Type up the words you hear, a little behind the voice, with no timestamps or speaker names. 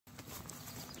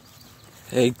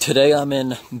Hey, today I'm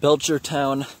in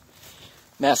Belchertown,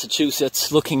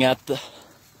 Massachusetts, looking at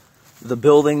the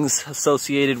buildings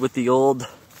associated with the old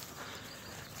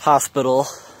hospital.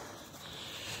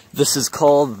 This is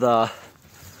called the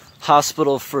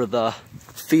Hospital for the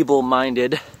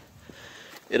Feeble-Minded.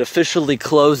 It officially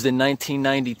closed in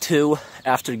 1992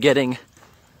 after getting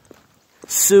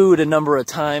sued a number of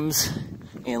times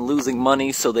and losing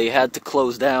money, so they had to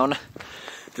close down.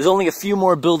 There's only a few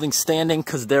more buildings standing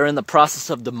because they're in the process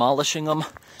of demolishing them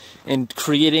and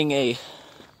creating a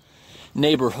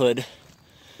neighborhood.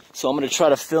 So I'm going to try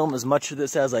to film as much of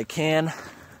this as I can.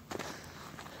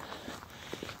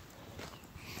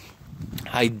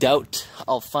 I doubt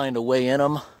I'll find a way in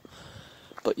them,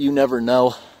 but you never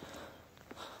know.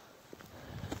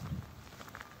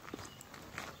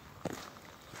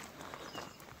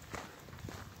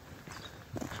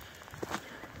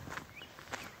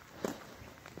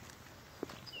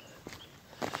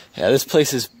 Yeah, this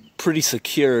place is pretty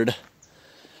secured.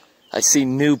 I see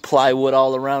new plywood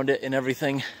all around it and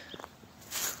everything.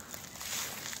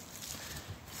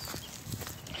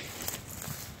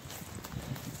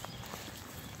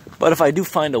 But if I do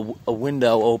find a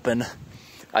window open,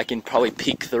 I can probably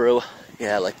peek through.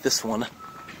 Yeah, like this one.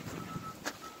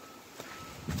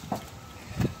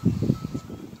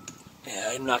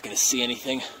 Yeah, I'm not going to see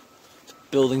anything. The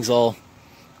building's all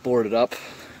boarded up.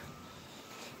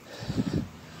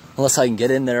 Unless I can get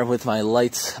in there with my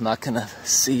lights, I'm not gonna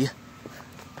see.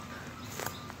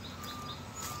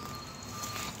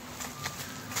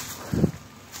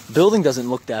 The building doesn't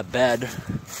look that bad,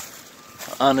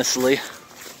 honestly.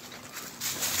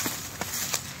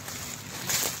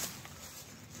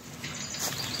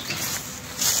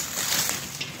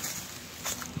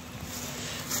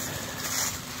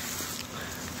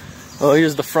 Oh,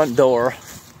 here's the front door.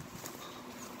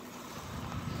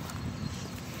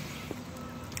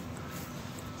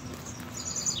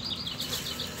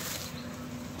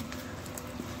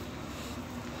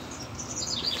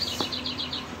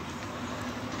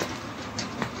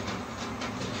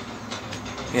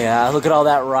 Yeah, look at all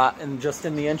that rot and just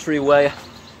in the entryway.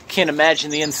 Can't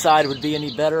imagine the inside would be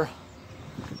any better.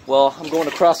 Well, I'm going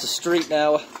across the street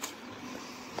now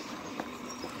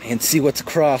and see what's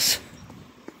across.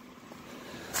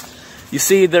 You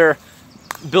see they're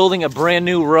building a brand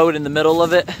new road in the middle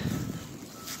of it.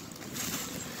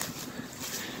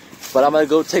 But I'm gonna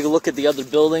go take a look at the other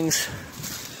buildings,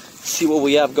 see what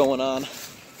we have going on.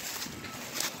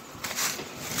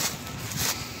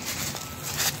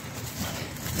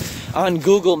 On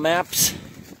Google Maps,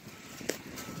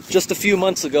 just a few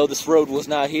months ago, this road was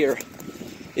not here.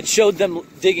 It showed them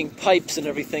digging pipes and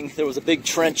everything. There was a big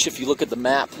trench if you look at the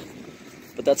map,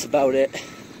 but that's about it.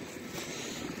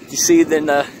 You see in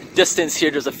the distance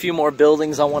here, there's a few more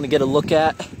buildings I want to get a look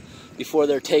at before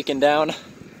they're taken down.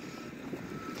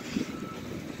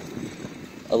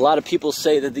 A lot of people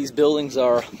say that these buildings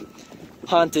are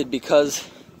haunted because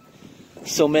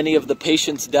so many of the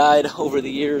patients died over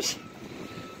the years.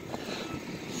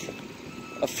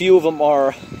 A few of them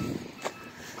are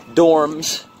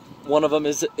dorms. One of them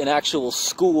is an actual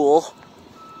school.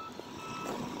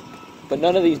 But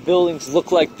none of these buildings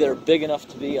look like they're big enough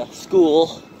to be a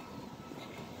school.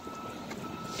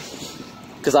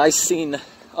 Because I've seen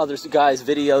other guys'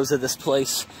 videos of this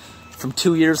place from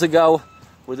 2 years ago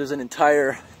where there's an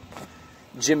entire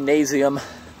gymnasium.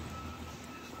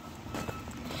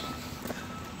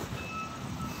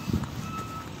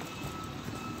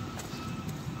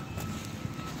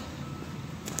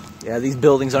 Yeah, these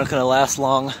buildings aren't going to last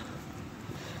long.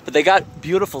 But they got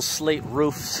beautiful slate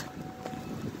roofs,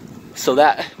 so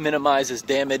that minimizes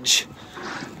damage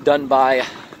done by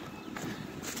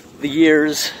the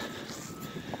years.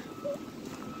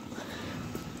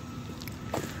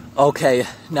 Okay,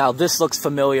 now this looks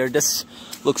familiar. This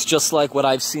looks just like what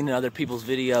I've seen in other people's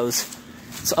videos.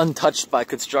 It's untouched by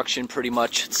construction pretty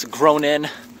much. It's grown in.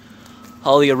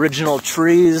 All the original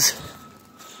trees.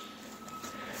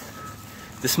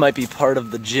 This might be part of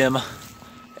the gym,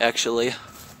 actually.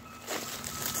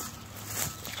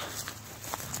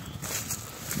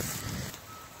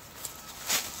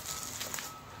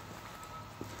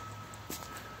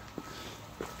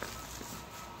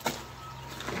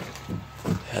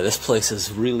 Yeah, this place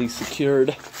is really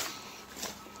secured,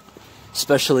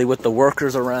 especially with the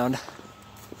workers around.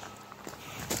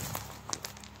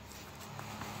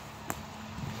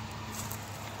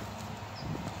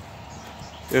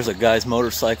 There's a guy's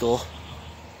motorcycle.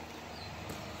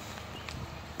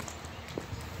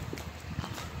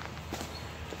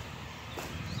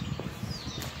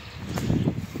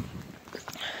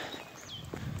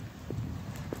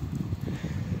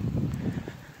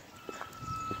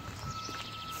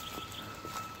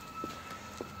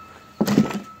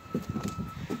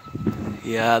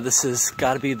 Yeah, this has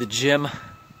got to be the gym.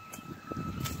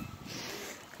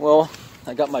 Well,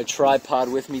 I got my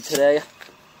tripod with me today,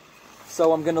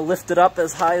 so I'm gonna lift it up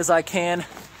as high as I can.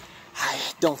 I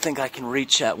don't think I can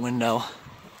reach that window,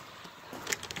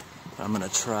 but I'm gonna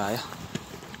try.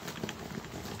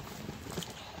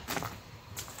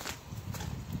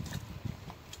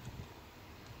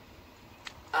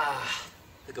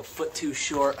 Like a foot too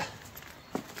short.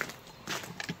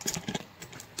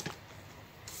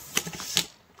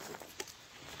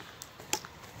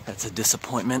 That's a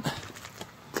disappointment.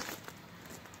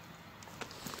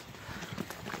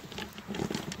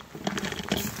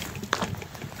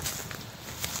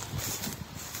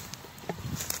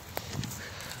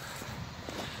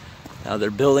 Now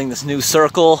they're building this new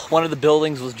circle. One of the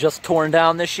buildings was just torn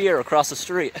down this year across the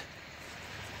street.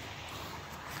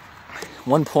 At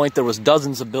one point there was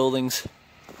dozens of buildings.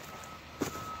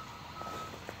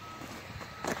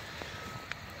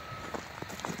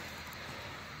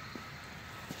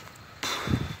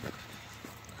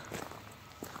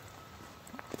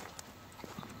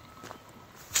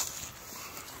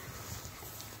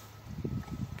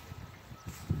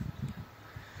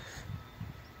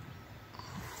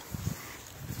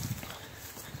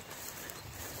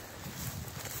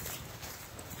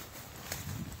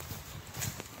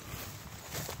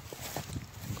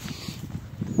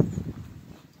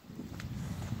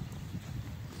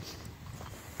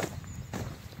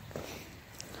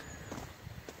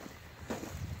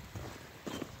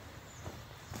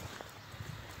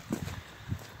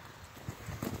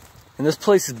 And this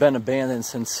place has been abandoned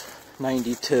since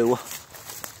 '92.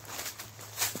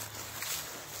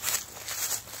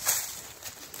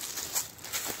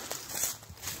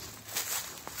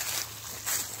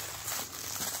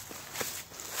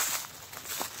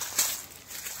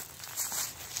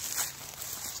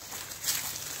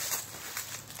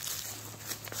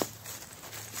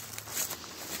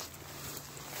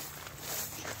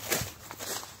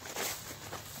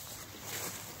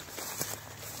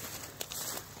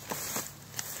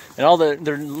 And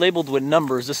they're labeled with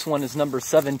numbers. This one is number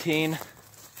 17.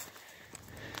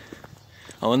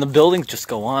 Oh, and the buildings just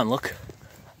go on, look.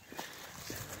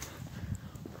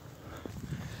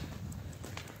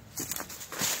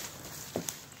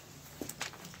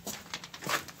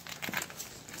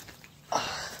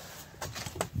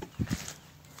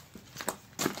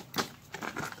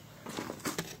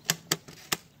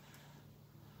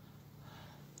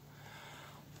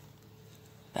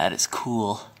 That is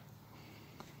cool.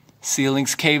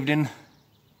 Ceilings caved in.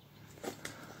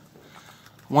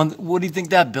 What do you think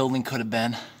that building could have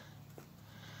been?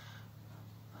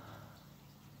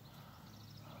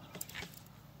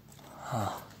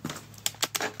 Huh.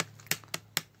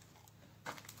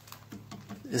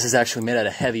 This is actually made out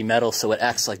of heavy metal, so it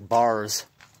acts like bars.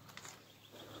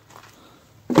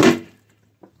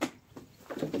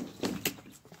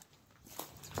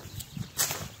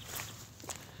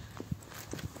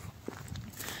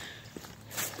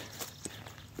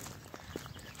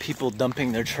 People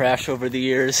dumping their trash over the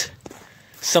years.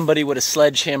 Somebody with a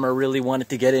sledgehammer really wanted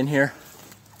to get in here.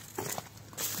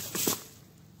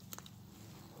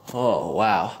 Oh,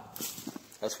 wow.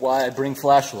 That's why I bring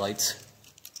flashlights.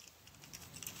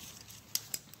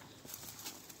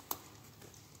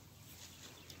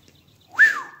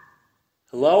 Whew.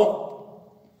 Hello?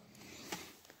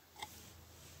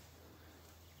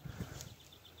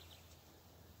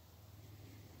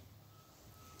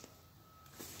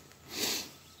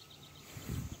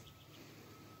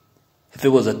 If it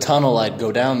was a tunnel, I'd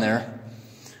go down there.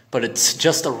 But it's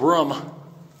just a room.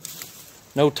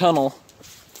 No tunnel.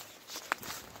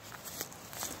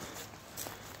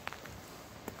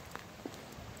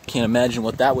 Can't imagine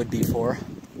what that would be for.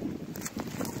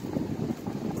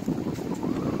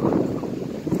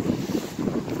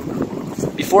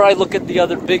 Before I look at the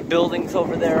other big buildings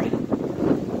over there,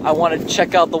 I want to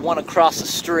check out the one across the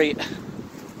street.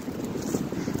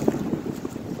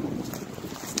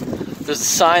 There's a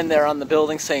sign there on the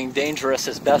building saying dangerous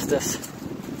asbestos.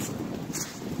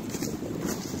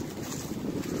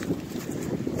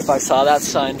 If I saw that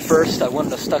sign first, I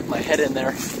wouldn't have stuck my head in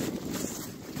there.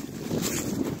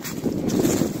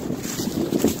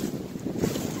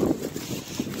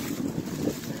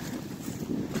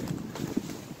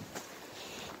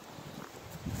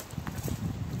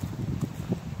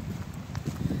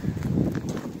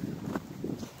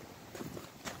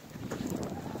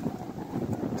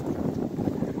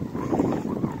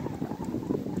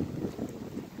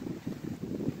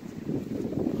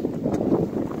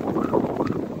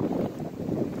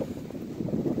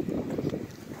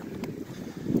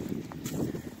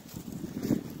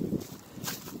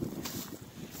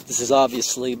 This is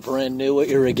obviously brand new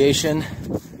irrigation.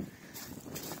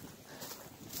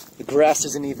 The grass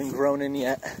isn't even grown in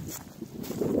yet.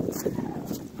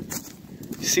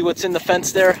 You see what's in the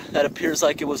fence there? That appears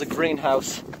like it was a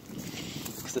greenhouse,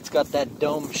 because it's got that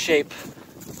dome shape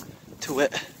to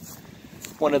it.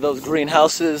 One of those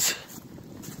greenhouses,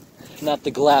 not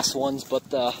the glass ones, but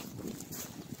the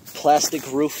plastic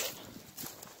roof.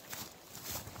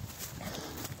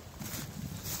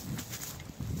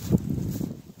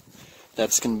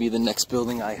 That's going to be the next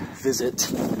building I visit.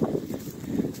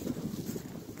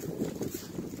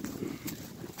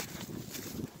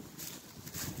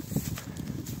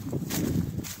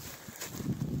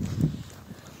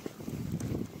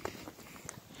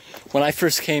 When I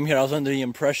first came here, I was under the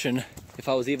impression if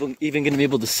I was even going to be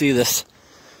able to see this,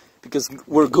 because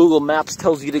where Google Maps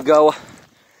tells you to go,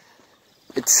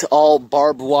 it's all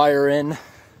barbed wire in,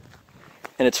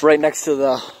 and it's right next to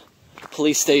the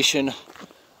police station.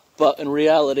 But in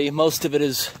reality, most of it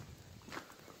is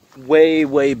way,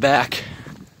 way back.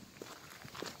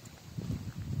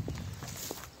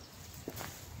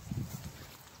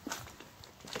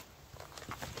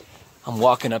 I'm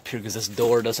walking up here because this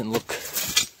door doesn't look...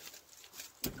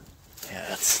 Yeah,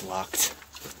 that's locked.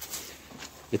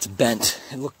 It's bent.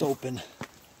 It looked open.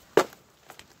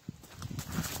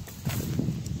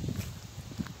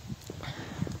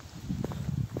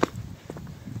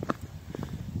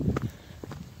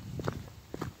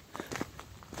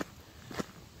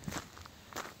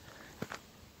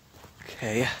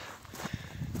 Okay,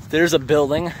 there's a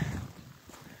building.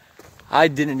 I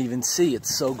didn't even see,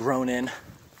 it's so grown in.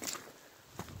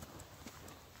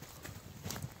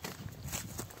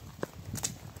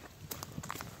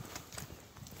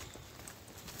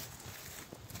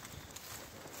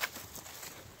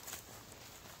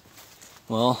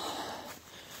 Well,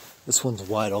 this one's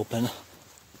wide open.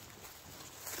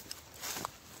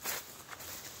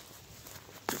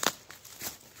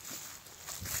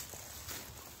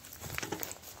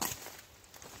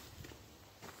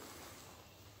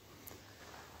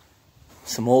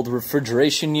 Some old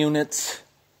refrigeration units.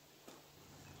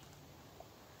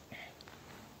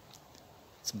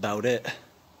 That's about it.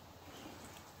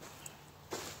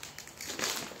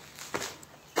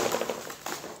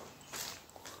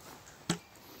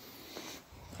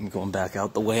 I'm going back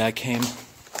out the way I came.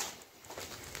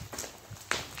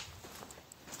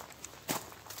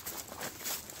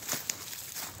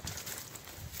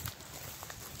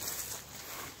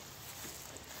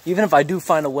 Even if I do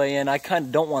find a way in, I kind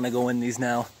of don't want to go in these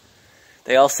now.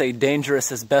 They all say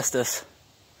dangerous asbestos.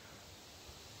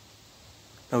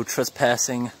 No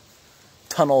trespassing.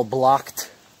 Tunnel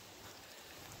blocked.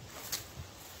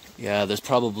 Yeah, there's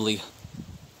probably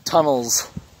tunnels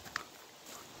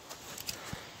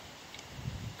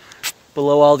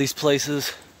below all these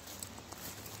places.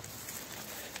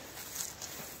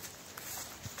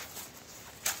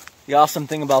 The awesome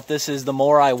thing about this is the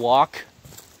more I walk,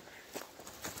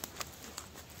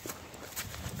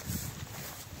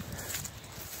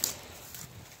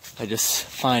 I just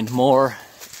find more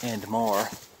and more.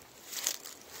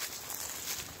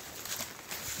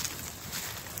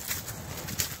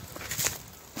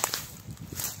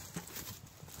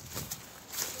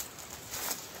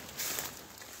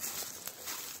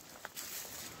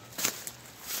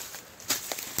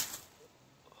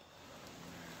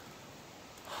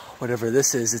 Whatever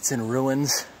this is, it's in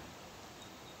ruins.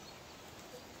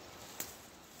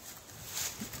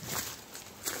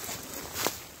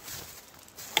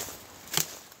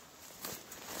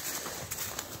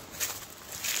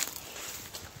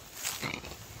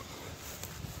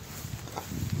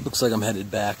 Looks like I'm headed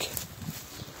back.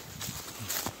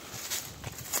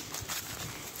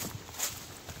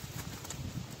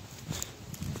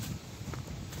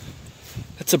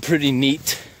 That's a pretty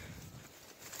neat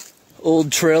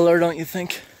old trailer, don't you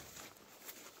think?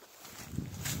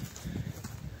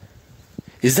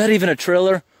 Is that even a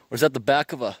trailer? Or is that the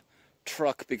back of a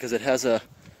truck because it has a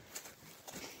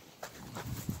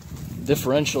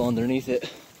differential underneath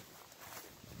it?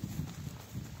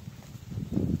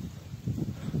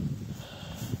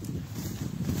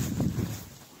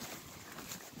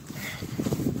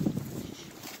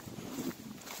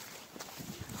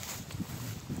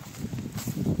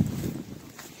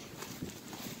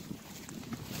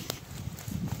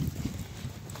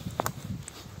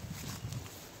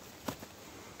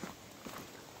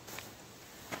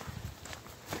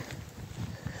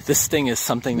 This thing is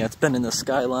something that's been in the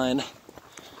skyline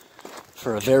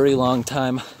for a very long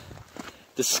time.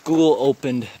 The school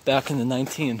opened back in the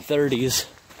 1930s.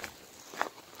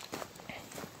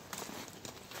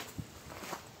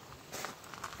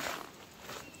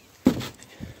 You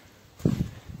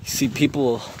See,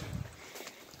 people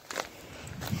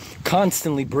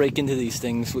constantly break into these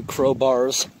things with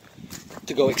crowbars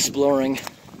to go exploring.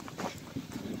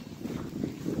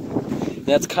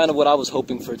 That's kind of what I was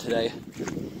hoping for today.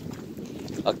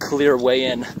 A clear way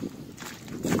in.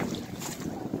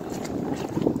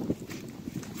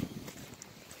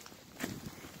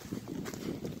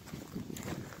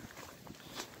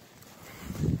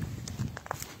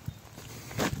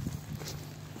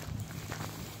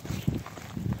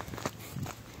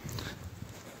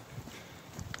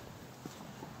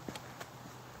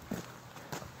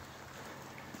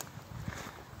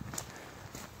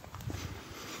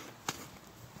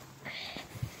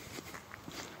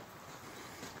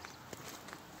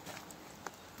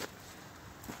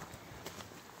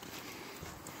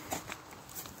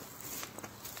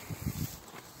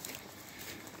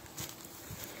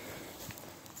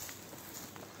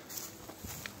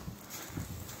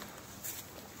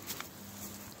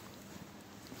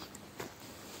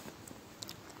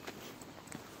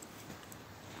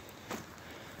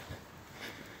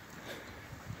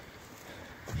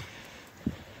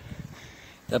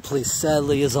 That place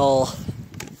sadly is all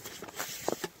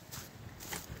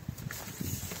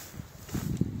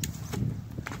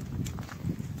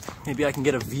maybe I can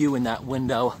get a view in that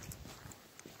window.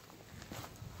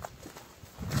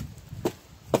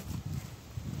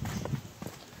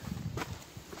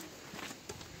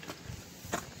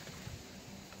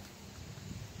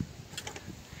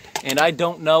 And I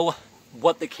don't know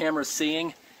what the camera's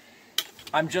seeing.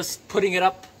 I'm just putting it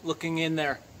up, looking in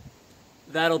there.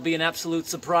 That'll be an absolute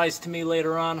surprise to me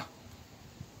later on.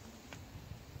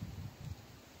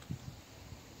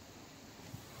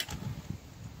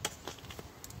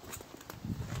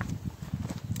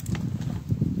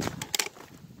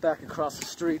 Back across the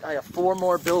street, I have 4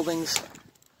 more buildings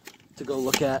to go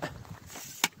look at.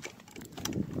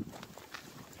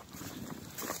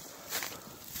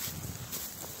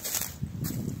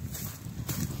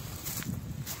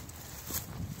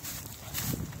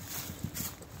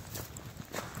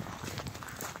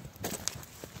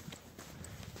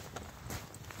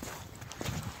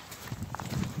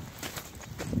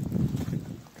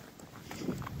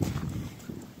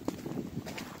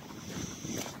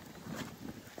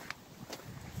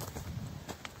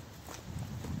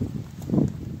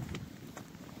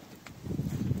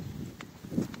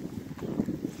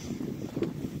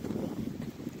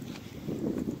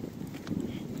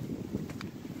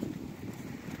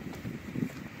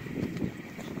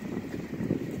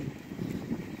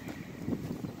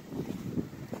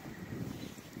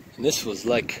 And this was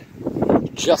like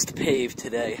just paved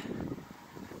today.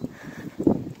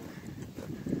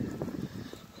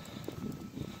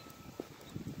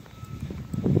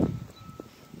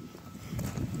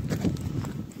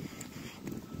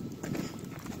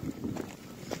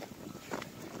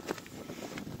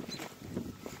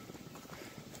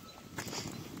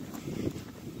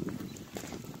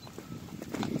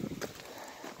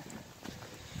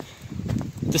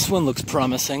 This one looks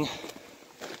promising.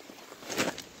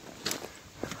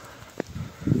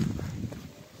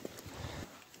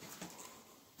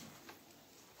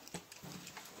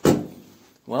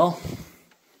 Well,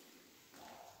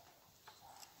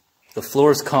 the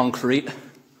floor's concrete.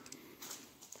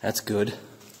 That's good.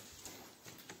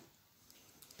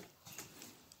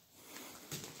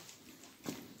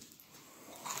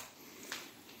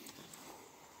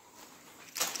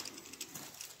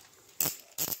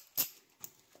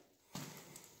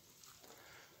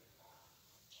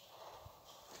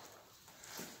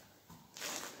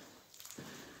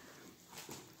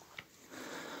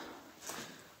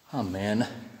 Oh man,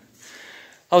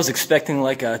 I was expecting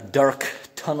like a dark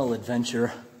tunnel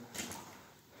adventure.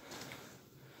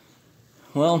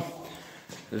 Well,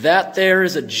 that there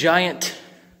is a giant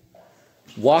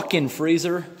walk-in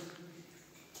freezer.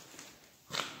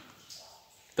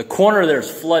 The corner there is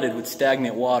flooded with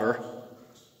stagnant water.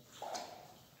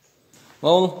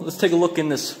 Well, let's take a look in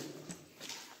this.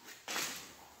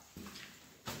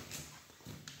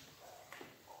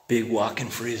 Big walk-in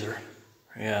freezer.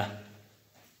 Yeah.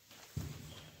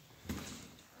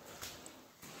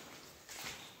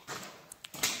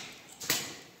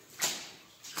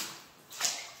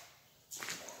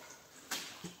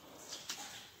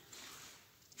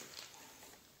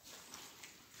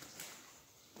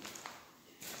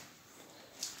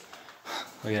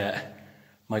 Look at that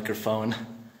microphone.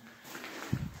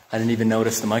 I didn't even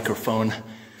notice the microphone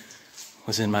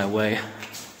was in my way.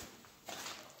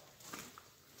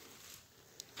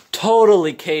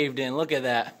 Totally caved in. Look at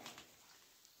that.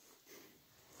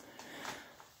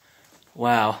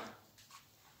 Wow.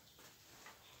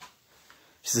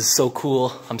 This is so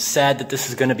cool. I'm sad that this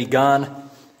is going to be gone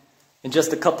in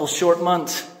just a couple short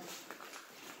months.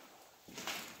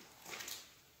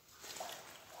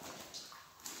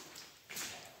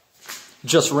 It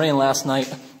just rained last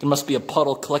night. There must be a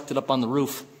puddle collected up on the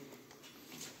roof.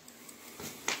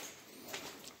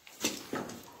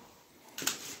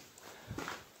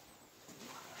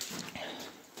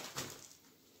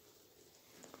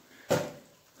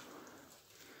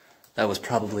 That was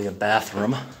probably a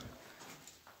bathroom.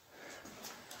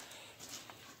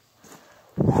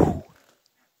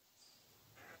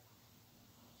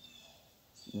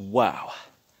 Wow.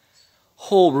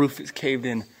 Whole roof is caved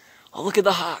in. Oh, look at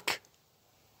the hawk.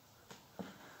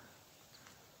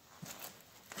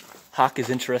 Hawk is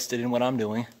interested in what I'm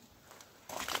doing.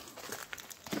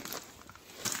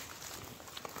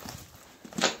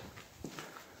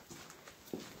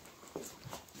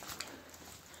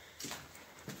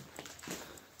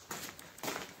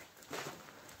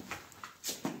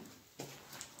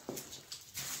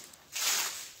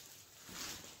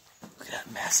 Look at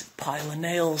that massive pile of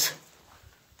nails.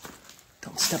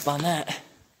 Don't step on that.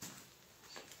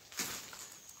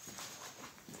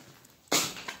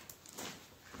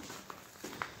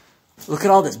 Look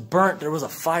at all this burnt. There was a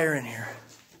fire in here.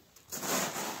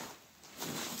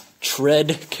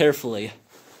 Tread carefully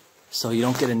so you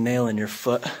don't get a nail in your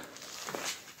foot.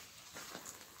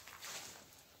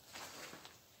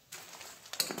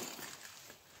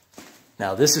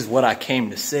 Now this is what I came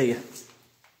to see.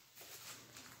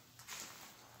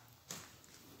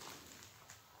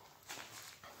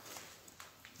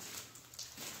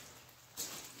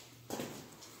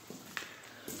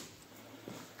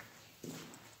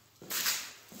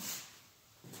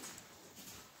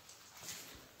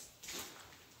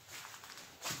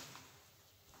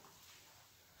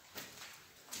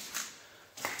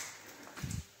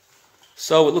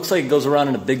 So it looks like it goes around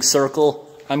in a big circle.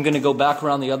 I'm going to go back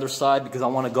around the other side because I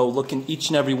want to go look in each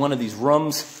and every one of these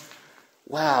rooms.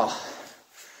 Wow.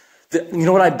 You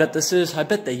know what I bet this is? I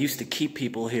bet they used to keep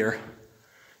people here.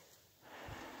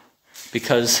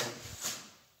 Because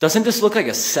doesn't this look like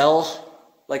a cell?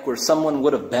 Like where someone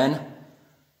would have been?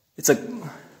 It's a...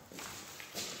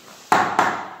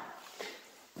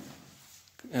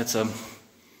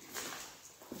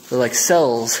 They're like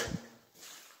cells.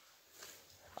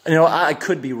 You know, I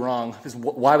could be wrong, because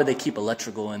why would they keep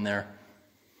electrical in there?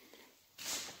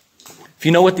 If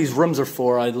you know what these rooms are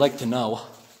for, I'd like to know.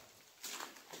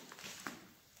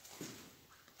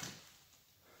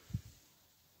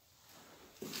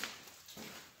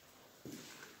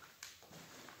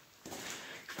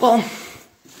 Well,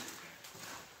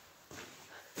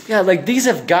 yeah, like these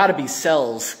have got to be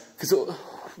cells, because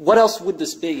what else would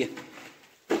this be?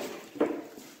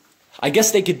 I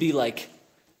guess they could be like...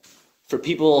 For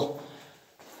people,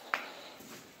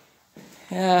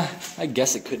 yeah, I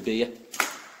guess it could be.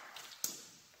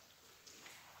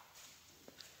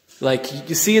 Like,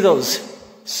 you see those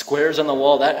squares on the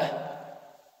wall?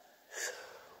 That,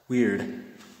 weird.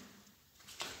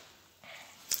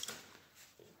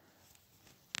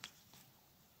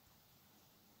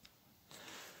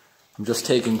 I'm just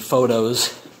taking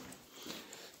photos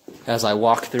as I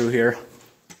walk through here.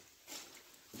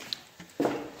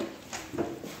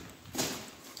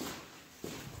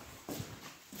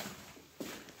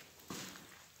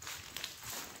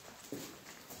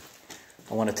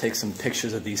 I want to take some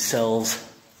pictures of these cells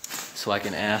so I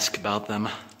can ask about them.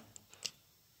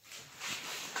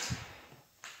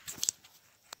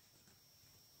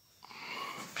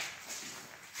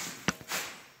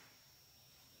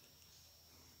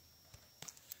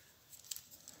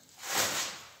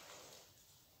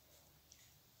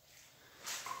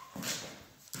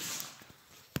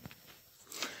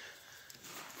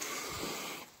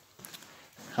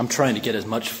 I'm trying to get as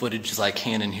much footage as I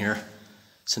can in here,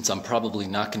 since I'm probably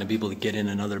not going to be able to get in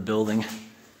another building.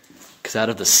 Because out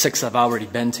of the 6 I've already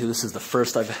been to, this is the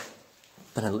first I've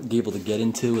been able to get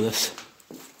into with this.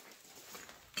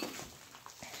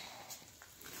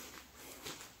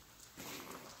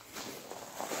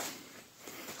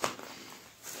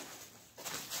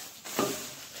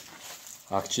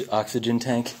 Oxygen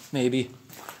tank, maybe.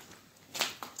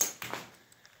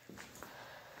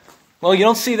 Well, you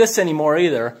don't see this anymore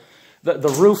either. The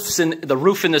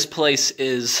roof in this place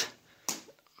is,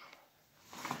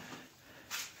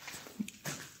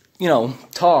 you know,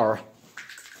 tar.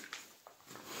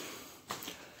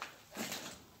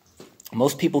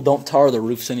 Most people don't tar their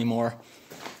roofs anymore.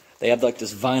 They have like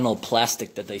this vinyl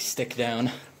plastic that they stick down.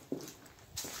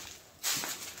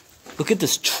 Look at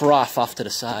this trough off to the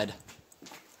side.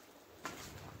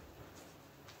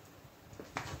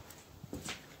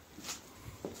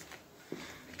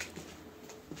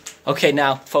 Okay,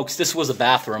 now, folks, this was a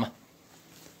bathroom.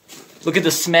 Look at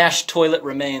the smashed toilet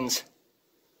remains.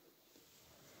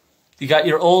 You got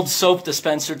your old soap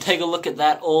dispenser. Take a look at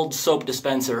that old soap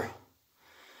dispenser.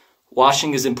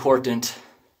 Washing is important.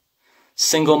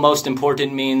 Single most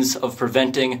important means of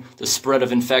preventing the spread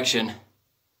of infection.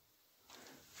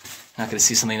 Not going to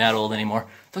see something that old anymore.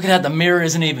 Look at that, the mirror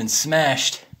isn't even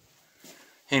smashed.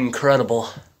 Incredible.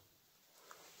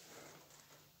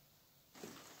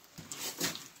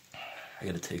 I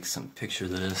got to take some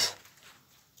pictures of this.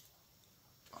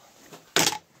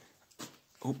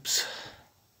 Oops.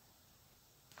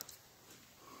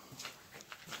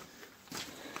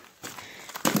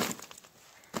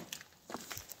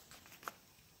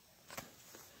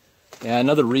 Yeah,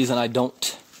 another reason I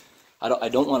don't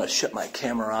want to shut my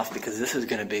camera off, because this is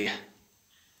going to be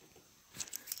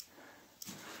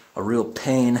a real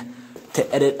pain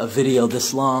to edit a video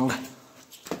this long.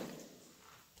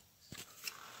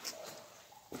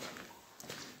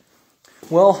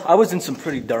 Well, I was in some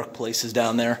pretty dark places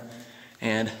down there,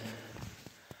 and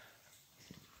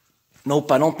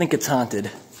nope, I don't think it's haunted.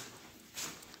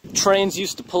 Trains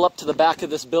used to pull up to the back of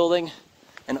this building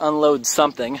and unload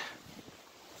something.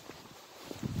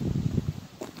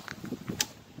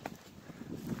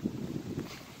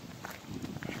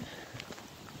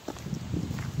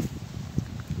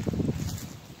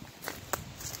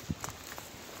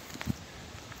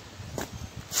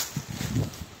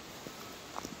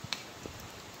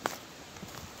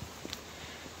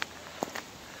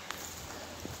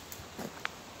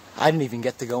 I didn't even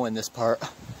get to go in this part.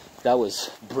 That was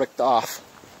bricked off.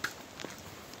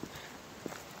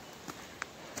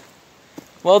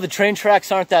 Well, the train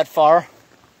tracks aren't that far.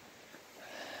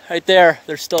 Right there,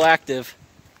 they're still active.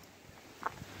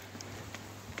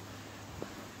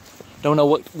 Don't know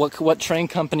what train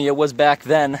company it was back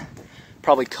then.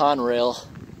 Probably Conrail.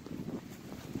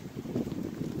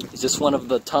 Is this one of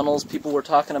the tunnels people were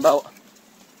talking about?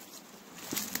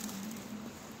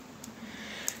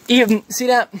 Even, see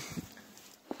that?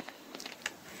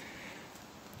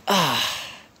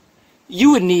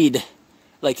 You would need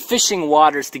like fishing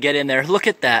waters to get in there. Look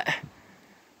at that.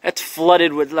 That's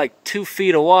flooded with like 2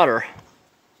 feet of water.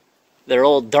 Their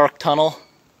old dark tunnel.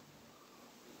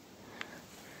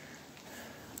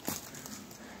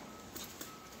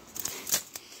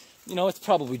 You know, it's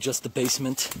probably just the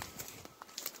basement.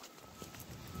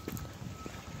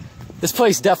 This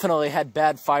place definitely had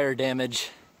bad fire damage.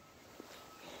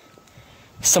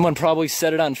 Someone probably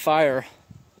set it on fire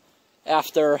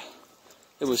after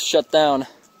it was shut down.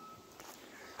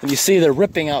 And you see they're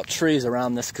ripping out trees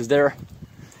around this because they're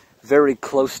very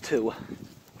close to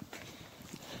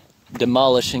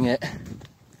demolishing it.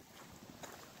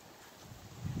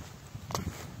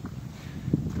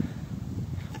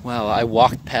 Wow, I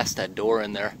walked past that door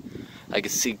in there. I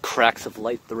could see cracks of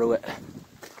light through it.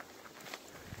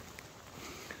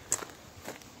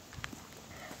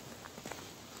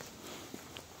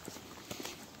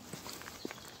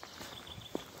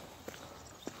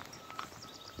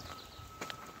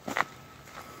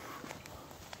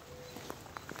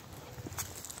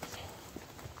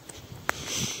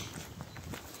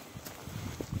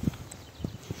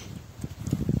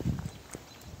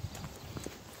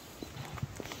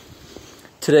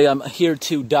 Today I'm here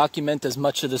to document as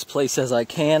much of this place as I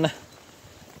can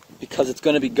because it's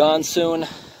going to be gone soon.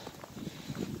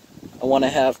 I want to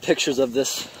have pictures of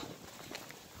this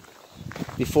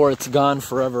before it's gone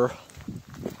forever.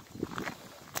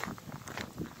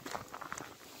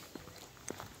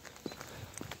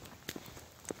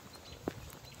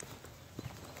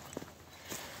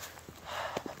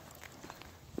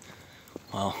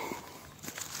 Wow.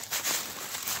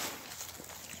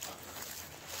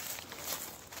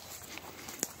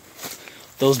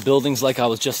 Those buildings like I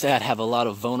was just at have a lot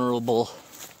of vulnerable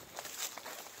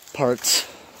parts,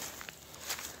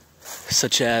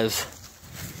 such as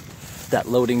that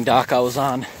loading dock I was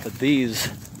on. But these,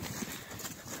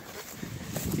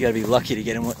 you gotta be lucky to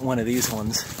get in one of these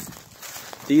ones.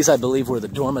 These, I believe, were the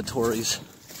dormitories.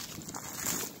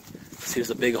 See,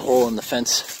 there's a big hole in the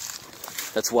fence.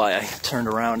 That's why I turned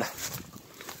around.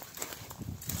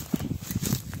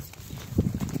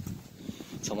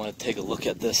 So I want to take a look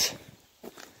at this.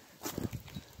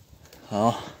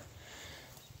 Oh,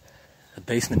 the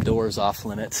basement door is off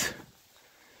limits.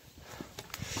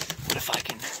 What if I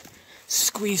can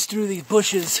squeeze through these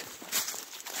bushes?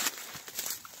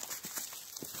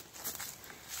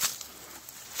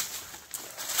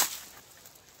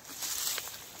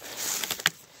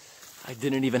 I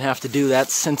didn't even have to do that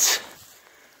since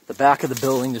the back of the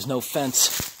building there's no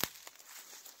fence.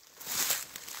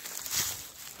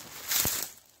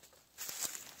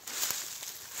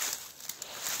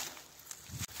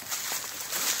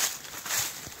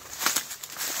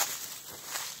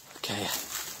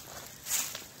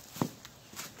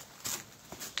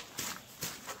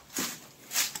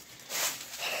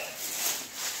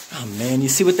 Oh man, you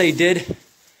see what they did?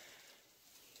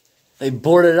 They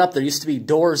boarded it up. There used to be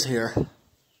doors here.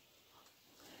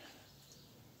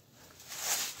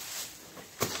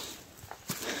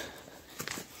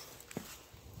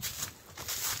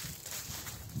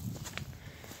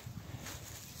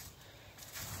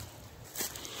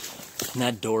 And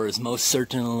that door is most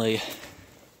certainly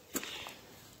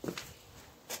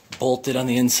bolted on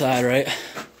the inside, right?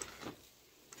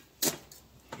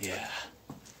 Yeah.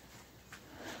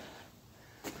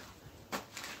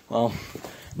 Well,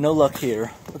 no luck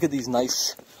here. Look at these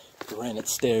nice granite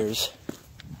stairs.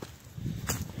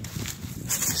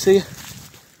 See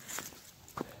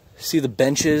the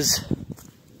benches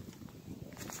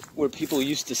where people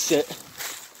used to sit?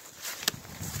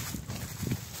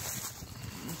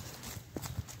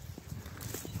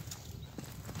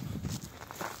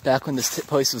 Back when this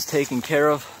place was taken care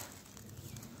of.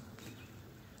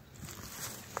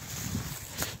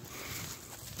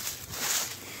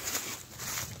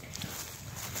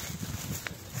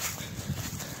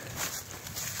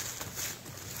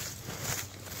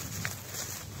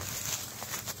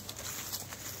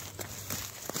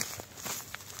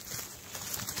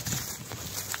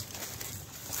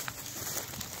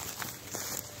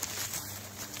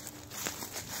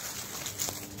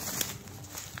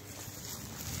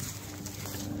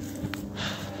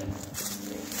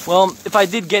 Well, if I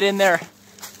did get in there,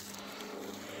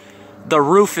 the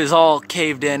roof is all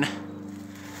caved in.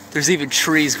 There's even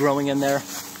trees growing in there.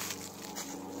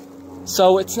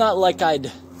 So it's not like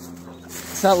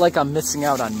I'm missing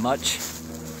out on much.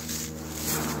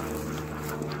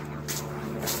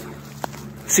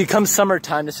 See, come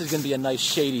summertime, this is gonna be a nice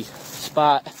shady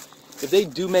spot. If they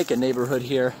do make a neighborhood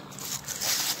here,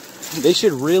 they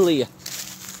should really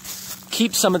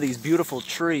keep some of these beautiful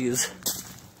trees.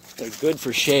 They're good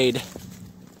for shade.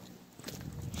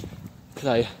 Cause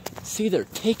I see they're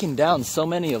taking down so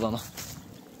many of them.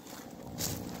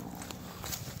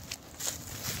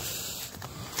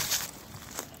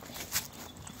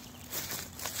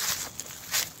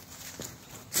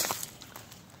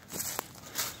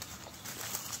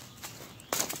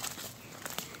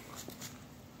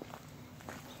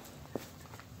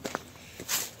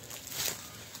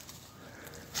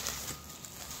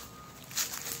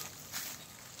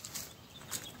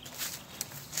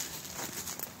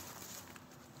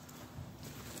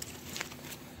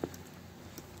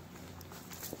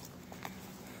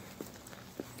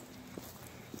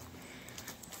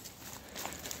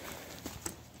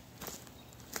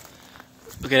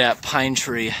 Look at that pine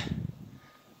tree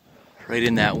right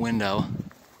in that window.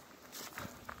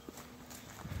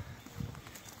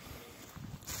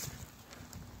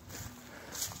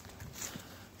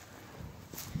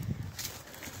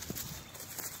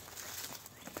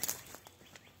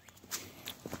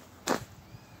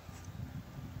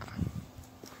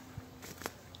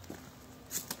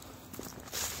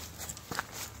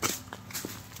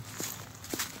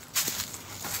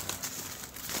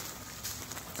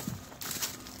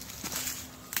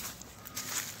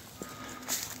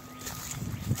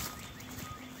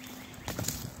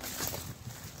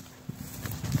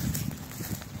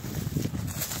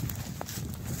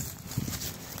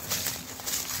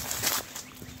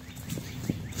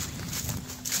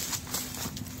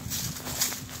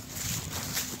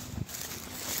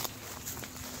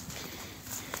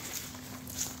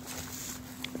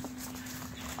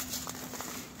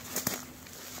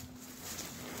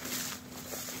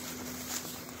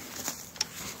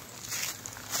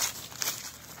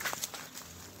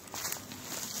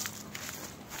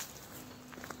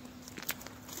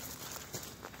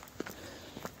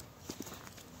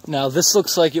 Now this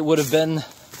looks like it would have been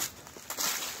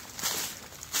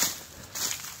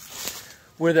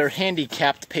where their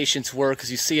handicapped patients were,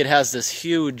 because you see it has this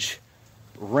huge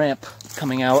ramp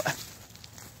coming out.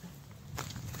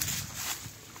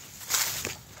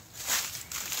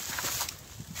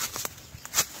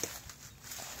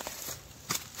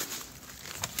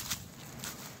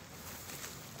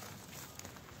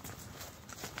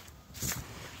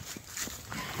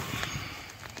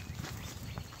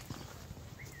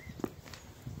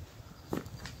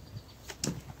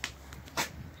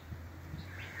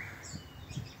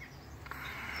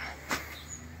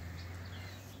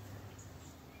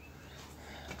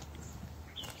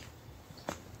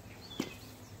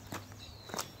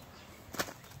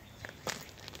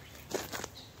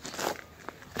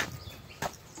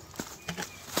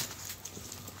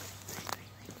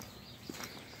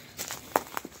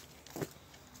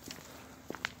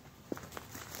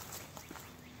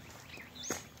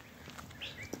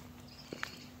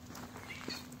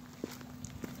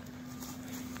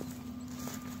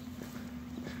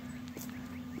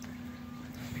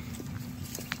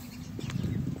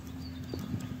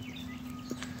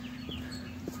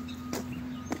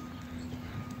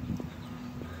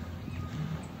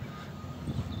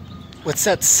 What's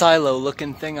that silo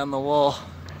looking thing on the wall?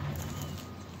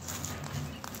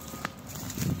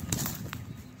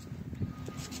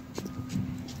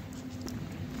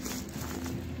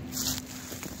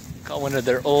 Got one of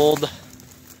their old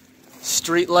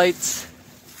street lights.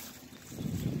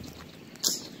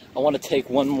 I want to take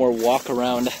one more walk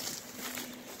around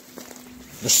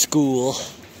the school.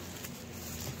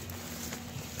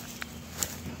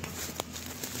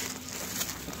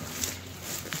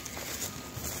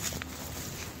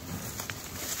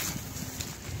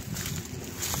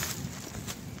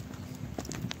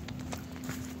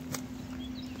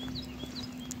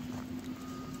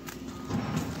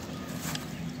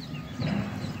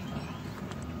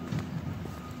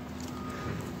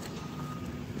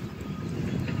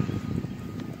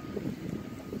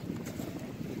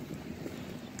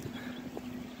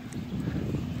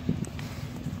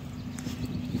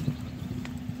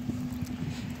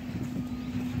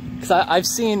 I've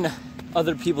seen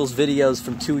other people's videos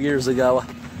from 2 years ago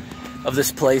of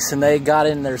this place, and they got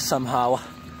in there somehow.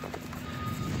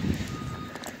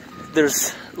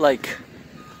 There's like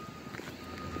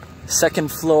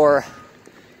second floor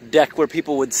deck where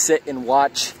people would sit and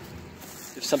watch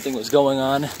if something was going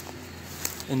on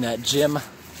in that gym.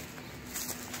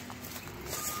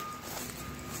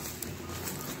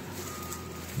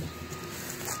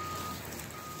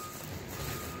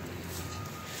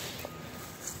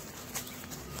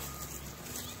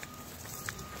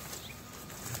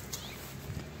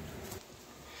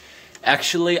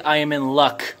 Actually, I am in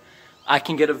luck. I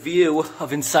can get a view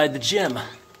of inside the gym.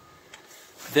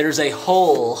 There's a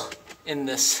hole in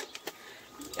this,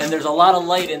 and there's a lot of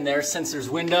light in there since there's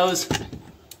windows.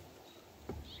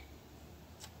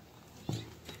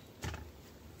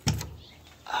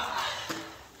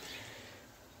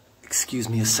 Excuse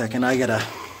me a second, I gotta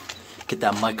get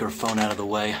that microphone out of the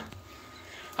way.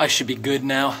 I should be good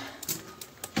now.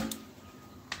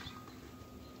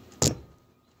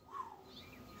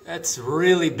 That's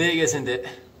really big, isn't it?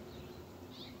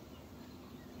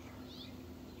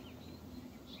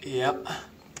 Yep.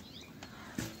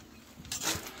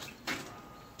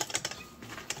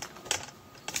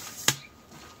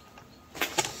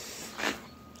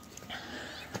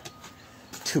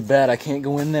 Too bad I can't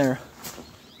go in there.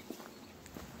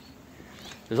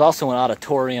 There's also an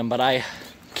auditorium, but I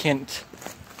can't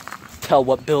tell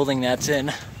what building that's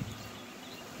in.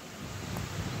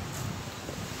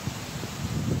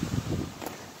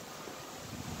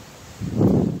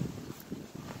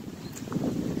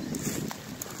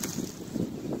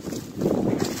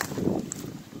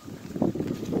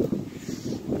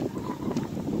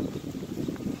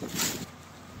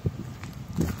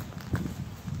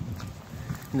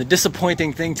 And the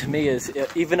disappointing thing to me is,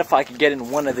 even if I could get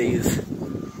in one of these,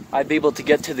 I'd be able to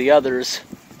get to the others,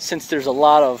 since there's a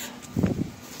lot of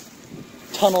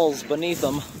tunnels beneath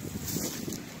them.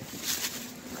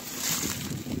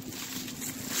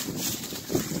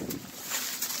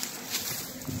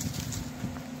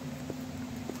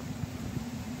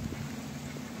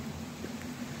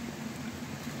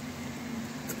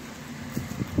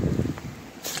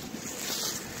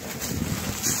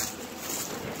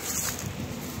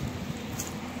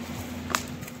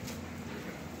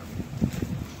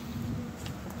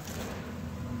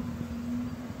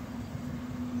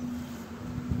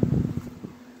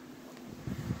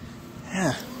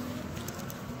 Yeah.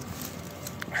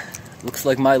 Looks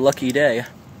like my lucky day.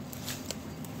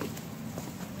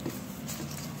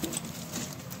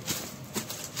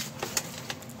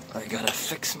 I gotta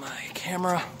fix my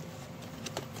camera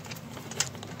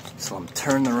so I'm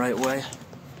turned the right way.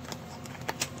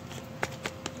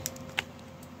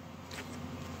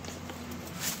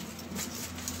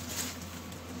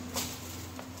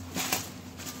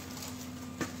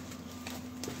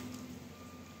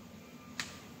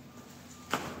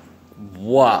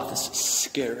 Wow, this is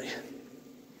scary.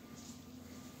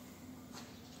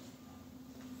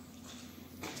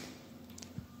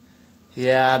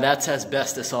 Yeah, that's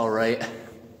asbestos, all right.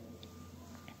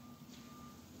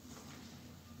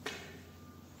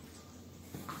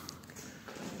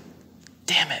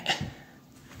 Damn it.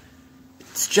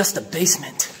 It's just a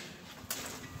basement.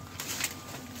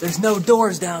 There's no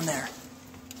doors down there.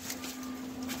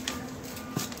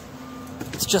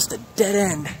 It's just a dead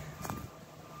end.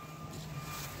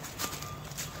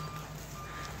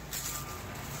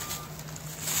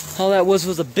 All that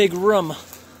was a big room.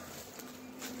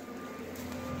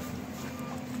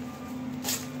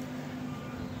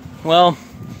 Well,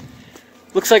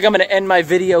 looks like I'm gonna end my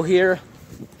video here.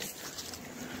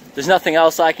 There's nothing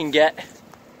else I can get.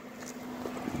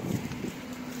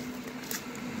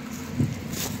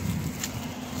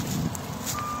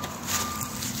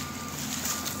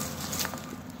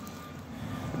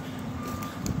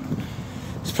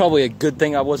 probably a good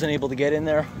thing I wasn't able to get in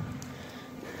there.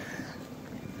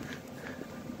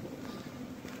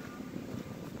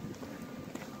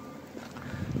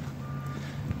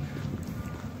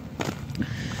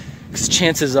 Because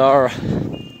chances are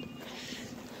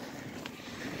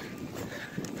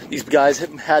these guys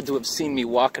had to have seen me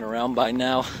walking around by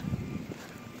now.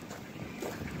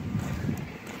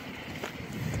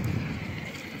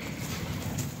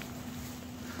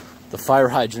 The fire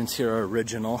hydrants here are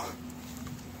original.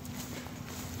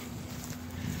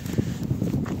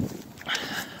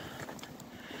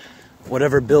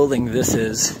 Whatever building this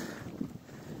is,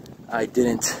 I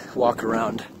didn't walk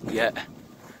around yet.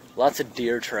 Lots of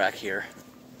deer track here.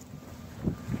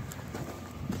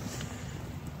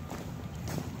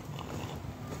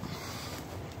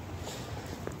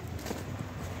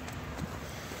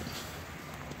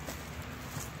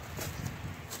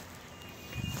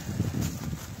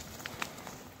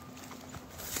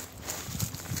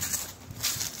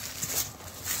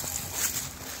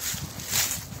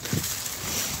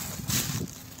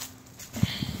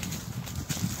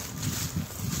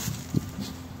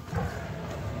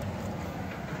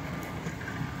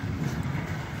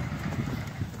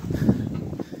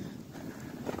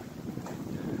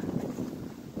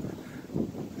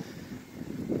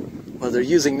 Well, they're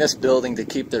using this building to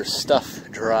keep their stuff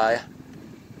dry.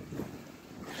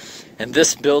 And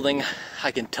this building,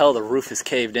 I can tell the roof is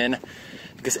caved in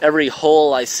because every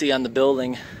hole I see on the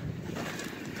building,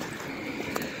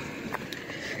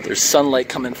 there's sunlight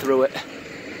coming through it.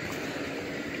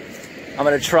 I'm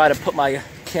going to try to put my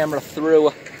camera through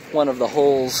one of the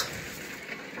holes.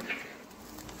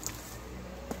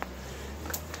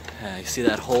 You see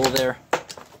that hole there?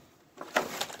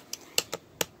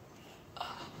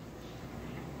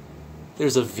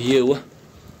 There's a view.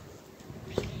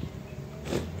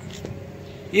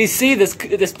 You see, this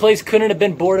place couldn't have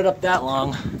been boarded up that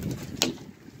long.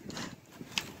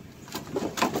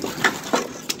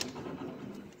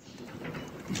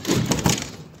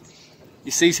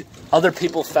 You see, other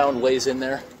people found ways in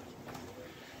there.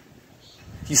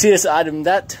 You see this item,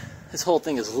 this whole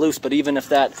thing is loose, but even if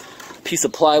that piece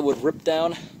of plywood ripped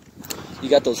down, you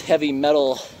got those heavy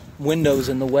metal windows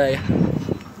in the way.